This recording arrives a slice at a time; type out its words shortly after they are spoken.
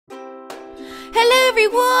Hello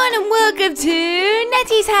everyone and welcome to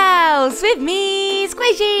Netty's house with me,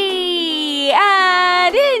 Sqaishey.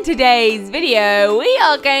 And in today's video, we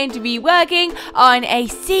are going to be working on a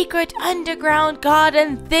secret underground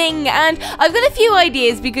garden thing. And I've got a few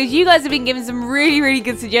ideas because you guys have been giving some really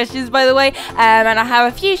good suggestions, by the way. And I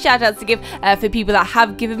have a few shout outs to give for people that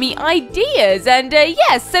have given me ideas. And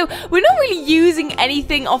yes, so we're not really using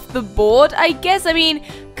anything off the board, I guess. I mean,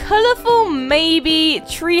 colourful, maybe.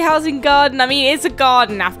 Treehouse and garden. I mean, it's a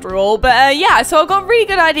garden after all. But yeah, so I've got really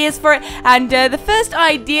good ideas for it. And the first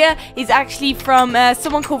idea is actually from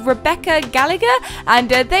someone called Rebecca Gallagher. And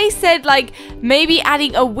they said, like, maybe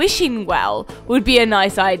adding a wishing well would be a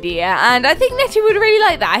nice idea. And I think Netty would really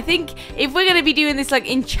like that. I think if we're going to be doing this, like,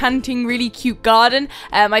 enchanting, really cute garden,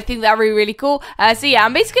 I think that would be really cool. So yeah,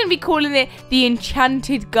 I'm basically going to be calling it the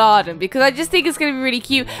Enchanted Garden because I just think it's going to be really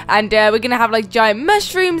cute. And we're going to have, like, giant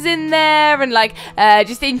mushrooms in there and like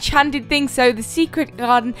just enchanted things. So the secret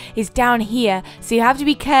garden is down here, so you have to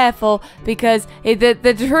be careful because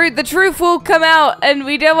the truth will come out and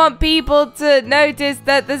we don't want people to notice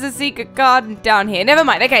that there's a secret garden down here. Never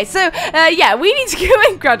mind. Okay, so yeah, we need to go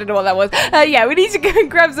and grab, I don't know what that was. Yeah, we need to go and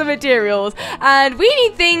grab some materials and we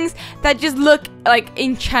need things that just look like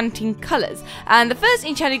enchanting colors. And the first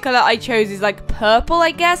enchanted color I chose is like purple, I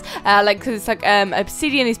guess, like because it's like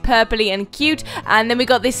obsidian is purpley and cute. And then we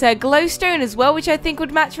got this glowstone as well, which I think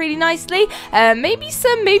would match really nicely. Maybe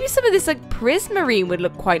some of this like prismarine would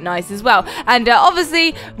look quite nice as well. And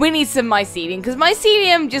obviously we need some mycelium because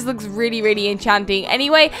mycelium just looks really enchanting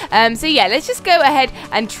anyway. So yeah, let's just go ahead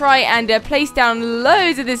and try and place down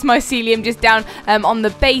loads of this mycelium just down on the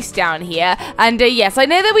base down here. And yes, I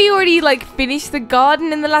know that we already like finished the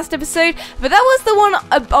garden in the last episode, but that was the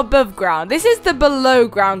one above ground. This is the below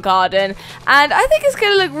ground garden, and I think it's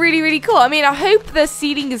gonna look really cool. I mean, I hope the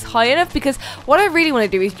seeding is high enough because what I really want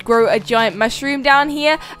to do is grow a giant mushroom down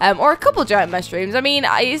here, or a couple giant mushrooms. I mean,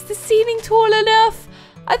 is the seeding tall enough?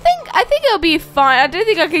 I think it'll be fine. I don't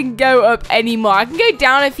think I can go up anymore. I can go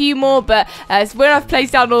down a few more, but when I've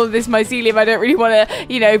placed down all of this mycelium, I don't really want to,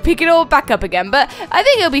 you know, pick it all back up again. But I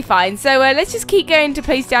think it'll be fine. So let's just keep going to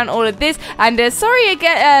place down all of this. And sorry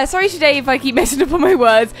again, sorry today if I keep messing up on my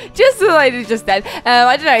words, just as I did just then.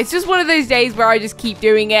 I don't know. It's just one of those days where I just keep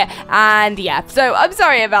doing it, and yeah. So I'm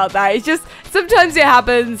sorry about that. It's just sometimes it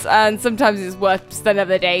happens, and sometimes it's worse than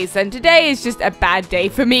other days. And today is just a bad day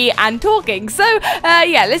for me and talking. So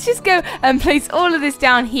yeah, let's just go and place all of this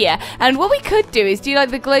down here. And what we could do is do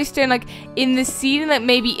like the glowstone like in the ceiling, like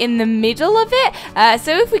maybe in the middle of it.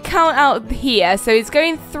 So if we count out here, so it's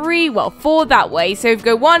going 4 that way. So if we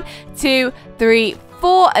go 1, 2, 3,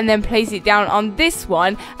 4, and then place it down on this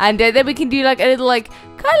one, and then we can do like a little like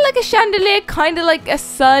kind of like a chandelier, kind of like a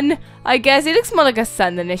sun, I guess. It looks more like a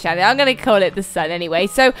sun than a chandelier. I'm going to call it the sun anyway.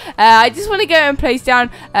 So I just want to go and place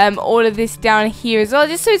down all of this down here as well,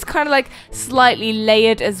 just so it's kind of like slightly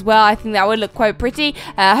layered as well. I think that would look quite pretty.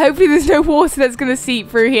 Hopefully there's no water that's going to seep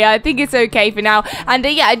through here. I think it's okay for now. And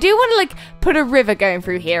yeah, I do want to like put a river going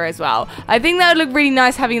through here as well. I think that would look really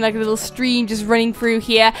nice, having like a little stream just running through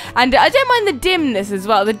here. And I don't mind the dimness as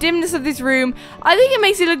well. The dimness of this room, I think it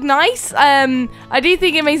makes it look nice. I do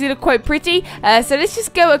think it makes it look quite pretty. So let's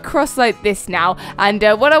just go across like this now. And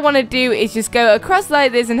what I want to do is just go across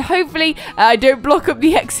like this, and hopefully I don't block up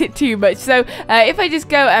the exit too much. So if I just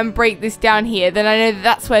go and break this down here, then I know that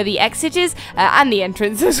that's where the exit is, and the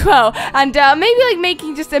entrance as well. And maybe like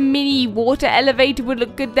making just a mini water elevator would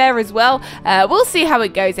look good there as well. We'll see how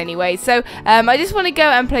it goes anyway. So I just want to go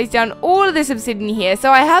and place down all of this obsidian here.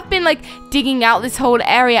 So I have been like digging out this whole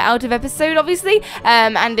area out of episode, obviously,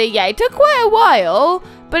 and yeah, it took quite a while,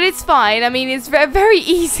 but it's fine. I mean, it's very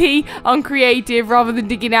easy on creative rather than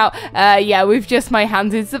digging out, yeah, with just my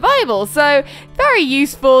hands in survival. So very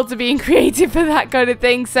useful to being creative for that kind of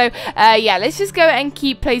thing. So yeah, let's just go and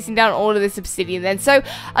keep placing down all of this obsidian then. So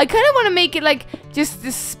I kind of want to make it like just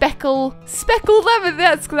the speckled.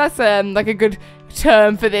 That's like a good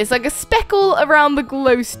term for this, like a speckle around the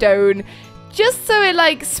glowstone, just so it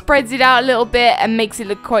like spreads it out a little bit and makes it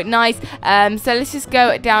look quite nice. So let's just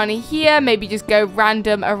go down here, maybe just go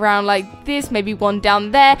random around like this, maybe one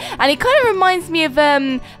down there, and it kind of reminds me of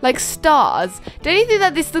like stars. Don't you think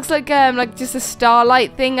that this looks like just a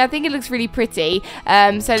starlight thing? I think it looks really pretty.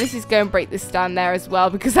 So let's just go and break this down there as well,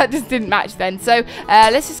 because that just didn't match then. So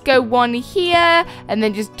let's just go one here, and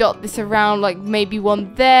then just dot this around, like maybe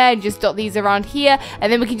one there, and just dot these around here,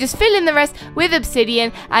 and then we can just fill in the rest with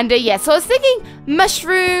obsidian. And yeah, so I was thinking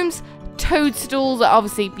mushrooms, toadstools,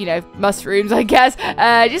 obviously, you know, mushrooms, I guess,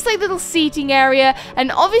 just like little seating area,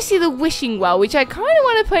 and obviously the wishing well, which I kind of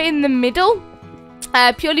want to put in the middle.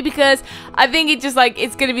 Purely because I think it just like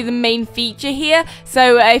it's going to be the main feature here.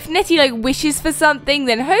 So if Netty like wishes for something,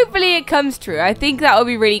 then hopefully it comes true. I think that will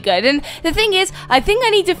be really good. And the thing is, I think I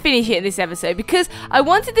need to finish it in this episode because I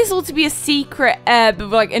wanted this all to be a secret, but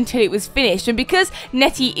like until it was finished. And because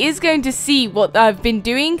Netty is going to see what I've been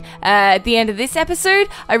doing at the end of this episode,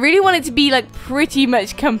 I really want it to be like pretty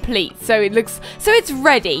much complete. So it's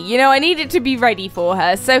ready. You know, I need it to be ready for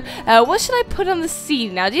her. So what should I put on the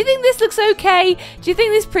ceiling now? Do you think this looks okay? Do you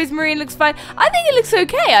think this prismarine looks fine? I think it looks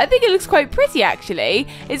okay. I think it looks quite pretty, actually.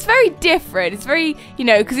 It's very different. It's very, you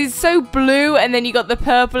know, because it's so blue, and then you got the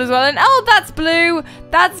purple as well. And, oh, that's blue.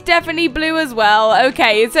 That's definitely blue as well.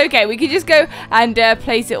 Okay, it's okay. We could just go and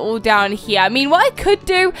place it all down here. I mean, what I could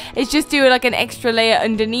do is just do, like, an extra layer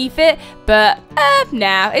underneath it. But,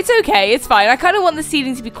 nah, it's okay. It's fine. I kind of want the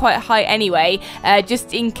ceiling to be quite high anyway,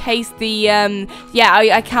 just in case the,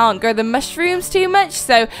 I can't grow the mushrooms too much.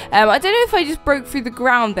 So, I don't know if I just broke through the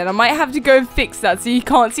ground then. I might have to go and fix that so you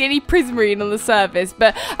can't see any prismarine on the surface.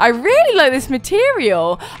 But I really like this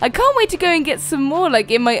material. I can't wait to go and get some more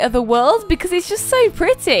like in my other worlds because it's just so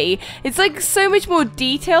pretty. It's like so much more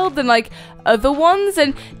detailed than like other ones.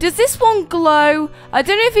 And does this one glow? I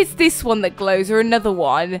don't know if it's this one that glows or another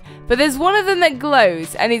one, but there's one of them that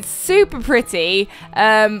glows and it's super pretty.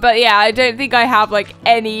 But yeah, I don't think I have like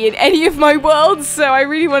any in any of my worlds, so I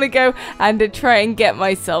really want to go and try and get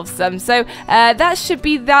myself some. So that should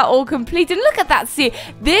be that all complete. And look at that, see,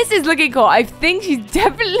 this is looking cool. I think she's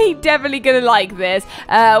definitely gonna like this.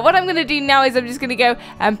 What I'm gonna do now is I'm just gonna go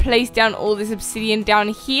and place down all this obsidian down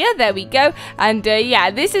here. There we go. And yeah,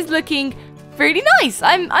 this is looking really nice.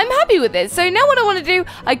 I'm happy with it. So now what I want to do,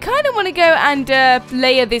 I kind of want to go and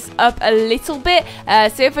layer this up a little bit.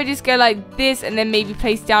 So if I just go like this and then maybe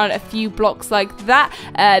place down a few blocks like that,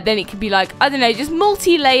 then it could be like, I don't know, just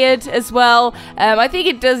multi-layered as well. I think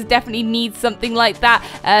it does definitely need something like that.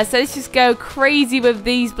 So let's just go crazy with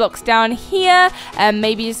these blocks down here, and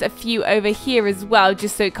maybe just a few over here as well,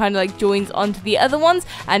 just so it kind of like joins onto the other ones,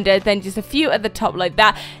 and then just a few at the top like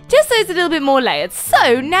that, just so it's a little bit more layered.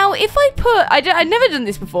 So now if I put, I've never done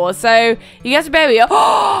this before, so you have to bear with me.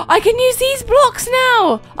 Oh, I can use these blocks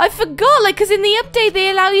now. I forgot, like, because in the update they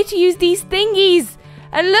allow you to use these thingies.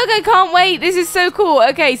 And look, I can't wait. This is so cool.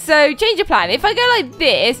 Okay, so change your plan. If I go like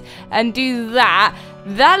this and do that,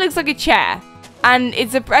 that looks like a chair. And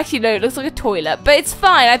it's actually, no, it looks like a toilet, but it's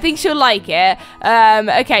fine. I think she'll like it.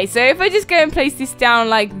 Okay, so if I just go and place this down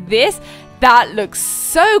like this, that looks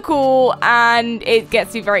so cool, and it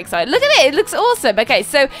gets me very excited. Look at it, it looks awesome. Okay,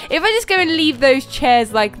 so if I just go and leave those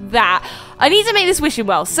chairs like that, I need to make this wishing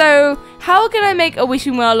well. So how can I make a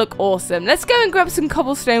wishing well look awesome? Let's go and grab some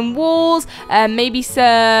cobblestone walls, maybe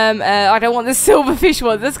some, I don't want the silverfish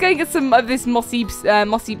ones. Let's go and get some of this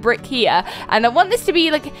mossy brick here. And I want this to be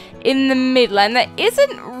like in the middle, and there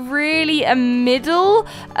isn't really a middle.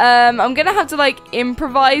 I'm gonna have to like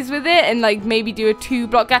improvise with it and like maybe do a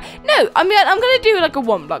 2-block gap. No, I'm gonna do like a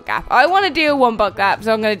 1-block gap. I want to do a 1-block gap,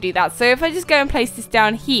 so I'm gonna do that. So if I just go and place this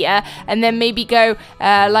down here, and then maybe go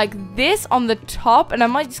like this on the top, and I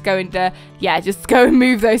might just go into, yeah, just go and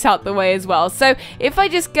move those out the way as well. So if I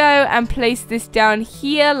just go and place this down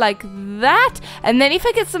here like that, and then if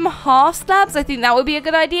I get some half slabs, I think that would be a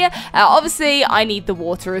good idea. Obviously I need the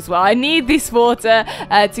water as well. I need this water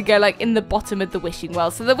to go like in the bottom of the wishing well,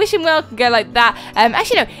 so the wishing well can go like that.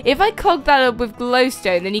 Actually no, if I clog that up with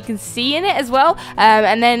glowstone, then you can see in it as well.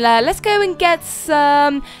 And then let's go and get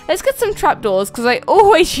some trapdoors, because I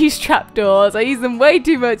always use trapdoors. I use them way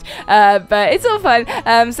too much, but it's all fun.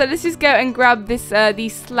 So let's just go and grab this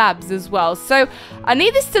these slabs as well. So I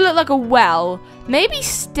need this to look like a well. Maybe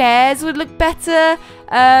stairs would look better.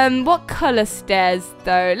 What color stairs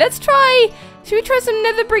though? Should we try some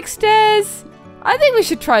nether brick stairs? I think we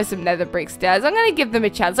should try some nether brick stairs. I'm gonna give them a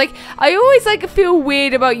chance. Like, I always like feel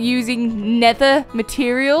weird about using nether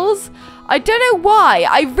materials. I don't know why.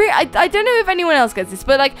 I don't know if anyone else gets this,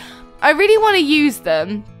 but like, I really want to use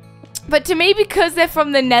them. But to me, because they're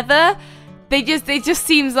from the nether, it just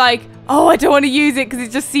seems like, oh, I don't want to use it because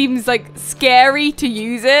it just seems like scary to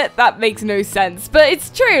use it. That makes no sense, but it's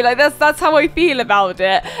true. Like that's how I feel about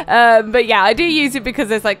it. But yeah, I do use it because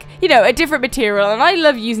there's like, you know, a different material, and I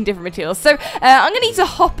love using different materials. So I'm gonna use a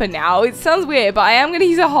hopper now. It sounds weird, but I am gonna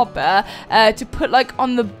use a hopper to put like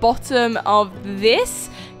on the bottom of this,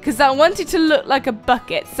 because I want it to look like a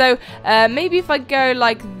bucket. So maybe if I go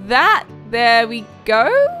like that, there we go.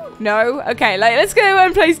 No? Okay, like, let's go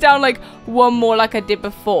and place down, like, one more like I did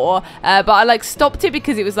before. But I, like, stopped it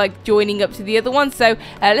because it was, like, joining up to the other one. So,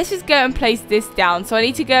 let's just go and place this down. So, I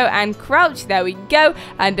need to go and crouch. There we go.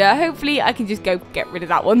 And hopefully I can just go get rid of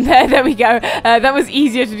that one there. There we go. That was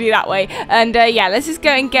easier to do that way. And, yeah, let's just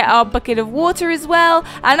go and get our bucket of water as well.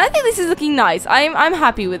 And I think this is looking nice. I'm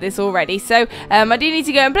happy with this already. So, I do need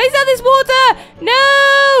to go and place down this water.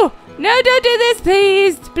 No! No, don't do this,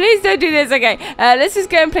 please. Please don't do this. Okay, let's just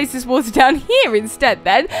go and place this water down here instead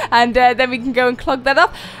then. And then we can go and clog that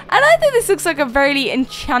up. And I think this looks like a very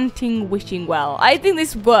enchanting wishing well. I think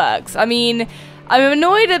this works. I mean, I'm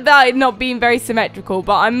annoyed at that not being very symmetrical,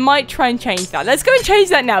 but I might try and change that. Let's go and change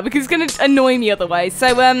that now because it's going to annoy me otherwise.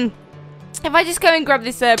 So, if I just go and grab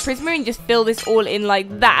this prisma and just fill this all in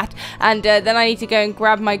like that, and then I need to go and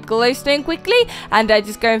grab my glowstone quickly, and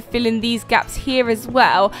just go and fill in these gaps here as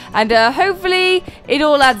well, and hopefully it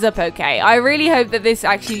all adds up okay. I really hope that this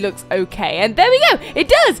actually looks okay, and there we go. It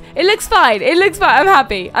does. It looks fine. It looks fine. I'm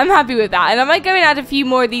happy. I'm happy with that, and I might go and add a few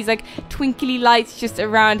more of these like twinkly lights just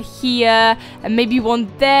around here, and maybe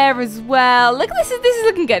one there as well. Look, this is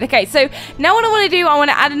looking good. Okay, so now what I want to do, I want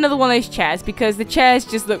to add another one of those chairs because the chairs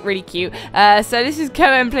just look really cute. So let's just go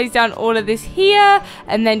and place down all of this here,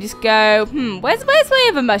 and then just go, where's my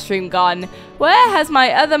other mushroom gone? Where has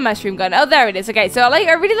my other mushroom gone? Oh, there it is. Okay, so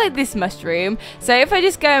I really like this mushroom. So if I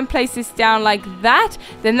just go and place this down like that,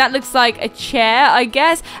 then that looks like a chair, I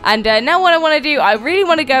guess. And now what I want to do, I really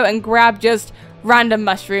want to go and grab just random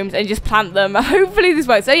mushrooms and just plant them. Hopefully this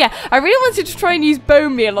works. So yeah, I really wanted to try and use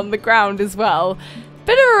bone meal on the ground as well.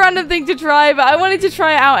 Bit of a random thing to try, but I wanted to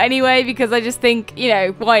try it out anyway because I just think, you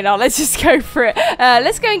know, why not? Let's just go for it.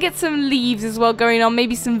 Let's go and get some leaves as well going on,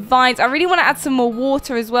 maybe some vines. I really want to add some more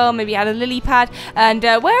water as well, maybe add a lily pad. And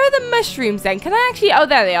where are the mushrooms then? Can I actually, oh,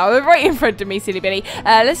 there they are. They're right in front of me, silly Billy.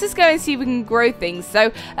 Let's just go and see if we can grow things.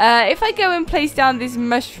 So if I go and place down this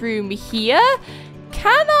mushroom here,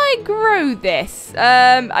 can I grow this?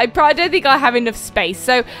 I don't think I have enough space,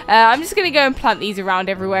 so I'm just going to go and plant these around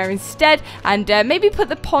everywhere instead, and maybe put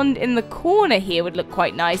the pond in the corner here would look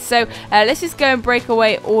quite nice. So let's just go and break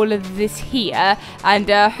away all of this here, and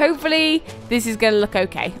hopefully this is going to look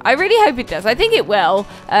okay. I really hope it does. I think it will.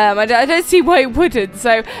 I don't see why it wouldn't,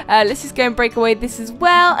 so let's just go and break away this as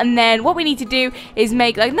well, and then what we need to do is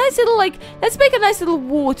make like nice little, let's make a nice little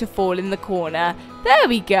waterfall in the corner. There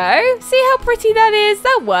we go. See how pretty that is?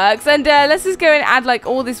 That works. And let's just go and add like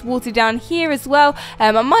all this water down here as well.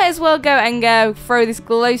 I might as well go and throw this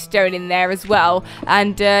glowstone in there as well.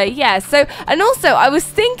 And yeah, so, and also I was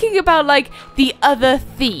thinking about like the other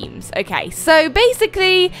themes. Okay, so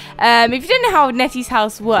basically, if you don't know how Netty's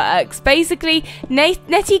house works, basically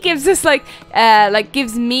Netty gives us like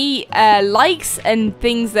gives me likes and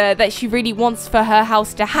things that she really wants for her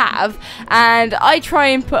house to have, and I try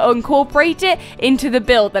and incorporate it into the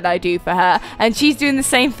build that I do for her, and she's doing the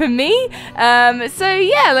same for me. So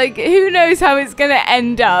yeah, like who knows how it's gonna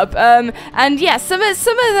end up. And yeah, some of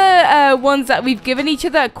the ones that we've given each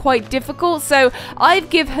other are quite difficult. So I've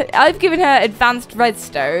given her advanced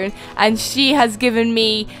redstone, and she has given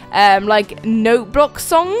me like note block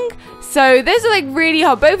song. So those are like really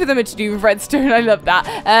hard. Both of them are to do with redstone. I love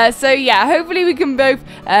that. So yeah, hopefully we can both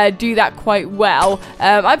do that quite well.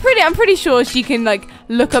 I'm pretty sure she can like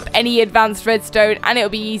look up any advanced redstone and it'll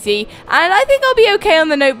be easy. And I think I'll be okay on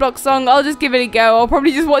the note block song. I'll just give it a go. I'll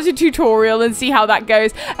probably just watch a tutorial and see how that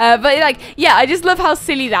goes. But like, yeah, I just love how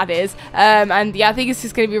silly that is. And yeah, I think it's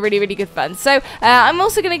just going to be really, really good fun. So I'm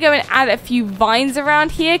also going to go and add a few vines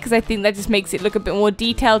around here because I think that just makes it look a bit more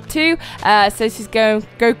detailed too. So let's just go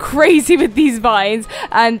crazy with these vines,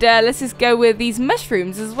 and let's just go with these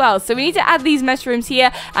mushrooms as well. So we need to add these mushrooms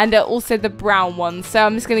here, and also the brown ones. So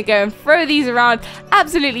I'm just going to go and throw these around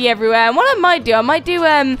absolutely everywhere. And what I might do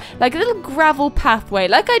like a little gravel pathway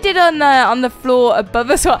like I did on the floor above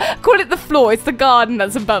us. Or I call it the floor, it's the garden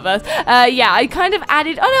that's above us. Yeah, I kind of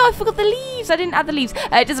added, oh no, I forgot the leaves. I didn't add the leaves.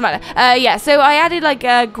 It doesn't matter. Yeah, so I added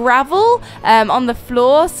like gravel on the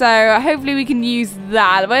floor, so hopefully we can use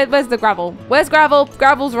that. Where's the gravel? Where's gravel?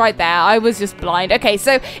 Gravel's right there. I was just blind. Okay,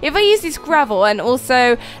 so if I use this gravel, and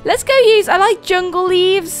also let's go use, I like jungle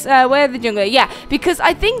leaves. Where are the jungle? Yeah, because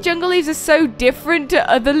I think jungle leaves are so different to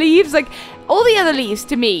other leaves. Like all the other leaves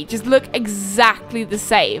to me just look exactly the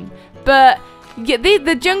same, but yeah,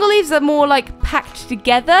 the jungle leaves are more like packed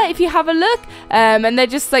together if you have a look, and they're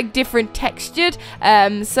just like different textured.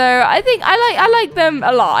 So I think I like them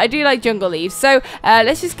a lot. I do like jungle leaves. So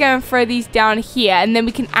let's just go and throw these down here, and then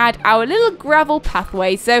we can add our little gravel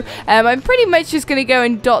pathway. So I'm pretty much just going to go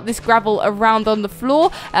and dot this gravel around on the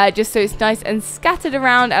floor, just so it's nice and scattered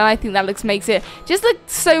around, and I think that makes it just look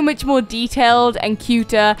so much more detailed and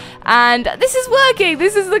cuter. And this is working.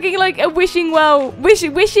 This is looking like a wishing well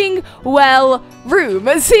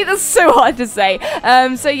room. See, that's so hard to say.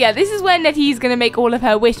 So yeah, this is where Netty's going to make all of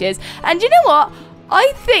her wishes. And you know what?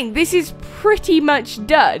 I think this is pretty much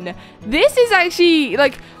done. This is actually,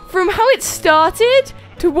 like, from how it started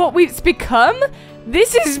to what it's become,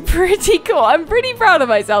 this is pretty cool. I'm pretty proud of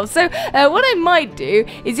myself. So what I might do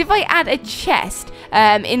is if I add a chest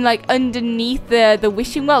in like underneath the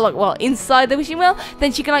wishing well, like, well, inside the wishing well,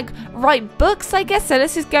 then she can like write books, I guess. So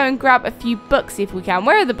let's just go and grab a few books if we can.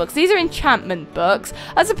 Where are the books? These are enchantment books.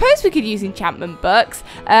 I suppose we could use enchantment books.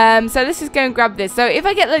 So let's just go and grab this. So if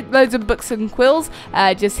I get like loads of books and quills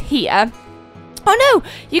just here. Oh no,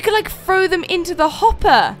 you can like throw them into the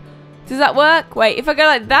hopper. Does that work? Wait, if I go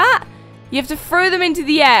like that, you have to throw them into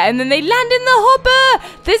the air and then they land in the hopper.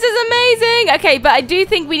 This is amazing. Okay, but I do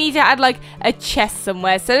think we need to add like a chest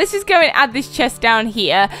somewhere. So let's just go and add this chest down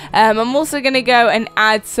here. I'm also going to go and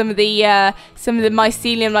add some of the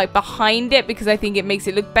mycelium like behind it because I think it makes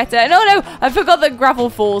it look better. And oh no, I forgot that gravel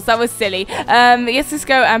falls. That was silly. Let's just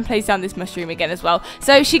go and place down this mushroom again as well.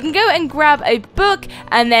 So she can go and grab a book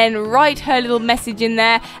and then write her little message in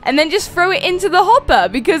there and then just throw it into the hopper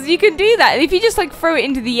because you can do that. And if you just like throw it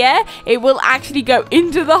into the air, it will actually go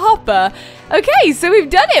into the hopper. Okay, so we've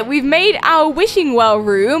done it. We've made our wishing well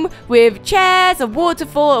room with chairs, a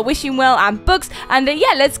waterfall, a wishing well, and books. And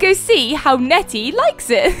yeah, let's go see how Netty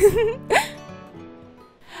likes it.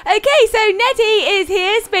 Okay, so Netty is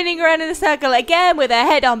here spinning around in a circle again with her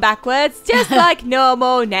head on backwards, just like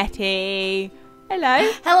normal Netty.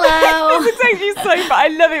 Hello. Hello. This is actually so fun. I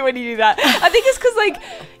love it when you do that. I think it's because like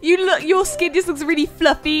your skin just looks really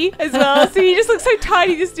fluffy as well, so you just look so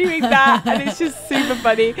tiny just doing that, and it's just super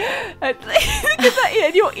funny. Look at that ear,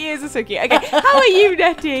 and your ears are so cute. Okay, how are you,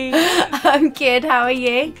 Netty? I'm good. How are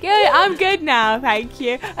you? Good. I'm good now, thank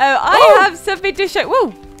you. I have something to show.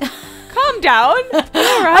 Whoa. Calm down. All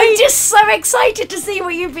right. I'm just so excited to see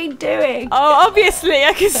what you've been doing. Oh, obviously,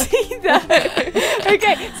 I can see that.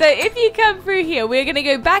 Okay, so if you come through here, we're gonna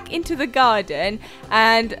go back into the garden,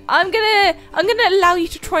 and I'm gonna allow you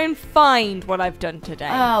to try and find what I've done today.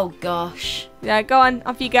 Oh gosh. Yeah, go on.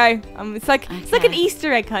 Off you go. It's like an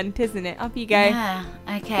Easter egg hunt, isn't it? Off you go. Yeah.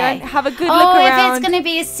 Okay. Go and have a good look around. Oh, if it's gonna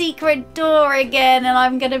be a secret door again, and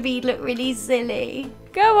I'm gonna look really silly.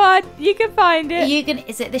 Go on, you can find it.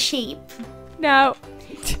 Is it the sheep? No.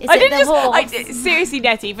 Is it the horse? Seriously,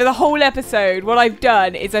 Netty, for the whole episode, what I've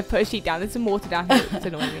done is I've put a sheep down. There's some water down here. It's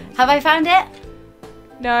annoying me. Have I found it?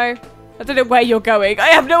 No. I don't know where you're going. I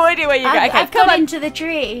have no idea where you're going. Okay, I've gone into the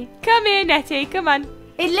tree. Come here, Netty. Come on.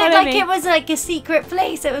 It looked like it was like a secret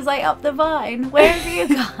place. It was like up the vine. Where have you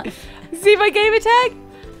gone? See my gamer tag?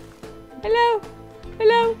 Hello?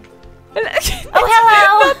 Hello? Oh,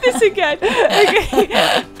 hello! Not this again.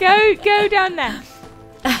 Okay. Go down there.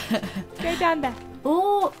 Go down there.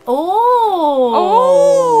 Oh. Oh.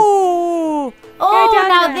 Oh,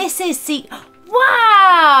 now there. This is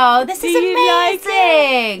wow, this is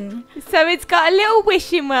amazing. Like so it's got a little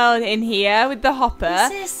wishing well in here with the hopper.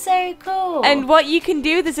 This is so cool. And what you can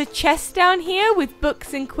do, there's a chest down here with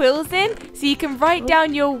books and quills in. So you can write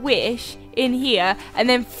down your wish in here and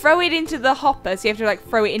then throw it into the hopper. So you have to like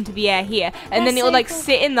throw it into the air here, and then it will like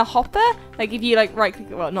sit in the hopper. Like if you like right click,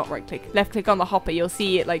 well not right click, left click on the hopper, you'll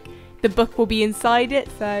see it like the book will be inside it.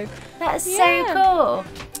 So that's so cool.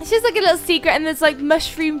 It's just like a little secret, and there's like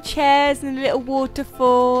mushroom chairs and a little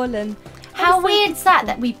waterfall. And how weird's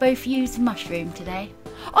that we both used mushroom today?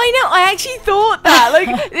 I know, I actually thought that. Like,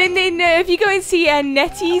 if you go and see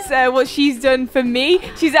Netty's, what she's done for me,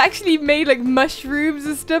 she's actually made like mushrooms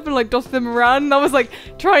and stuff and like dotted them around. And I was like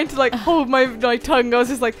trying to like hold my tongue. I was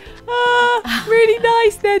just like, really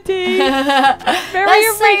nice, Netty. Very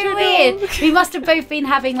That's original. So weird. We must have both been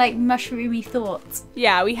having like mushroomy thoughts.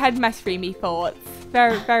 Yeah, we had mushroomy thoughts.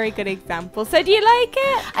 Very, very good example. So do you like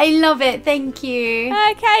it? I love it. Thank you.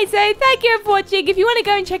 Okay, so thank you for watching. If you want to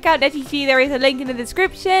go and check out Netty TV, there is a link in the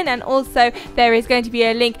description. And also, there is going to be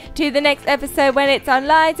a link to the next episode when it's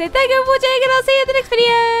online. So thank you for watching, and I'll see you in the next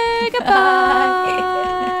video.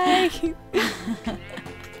 Goodbye.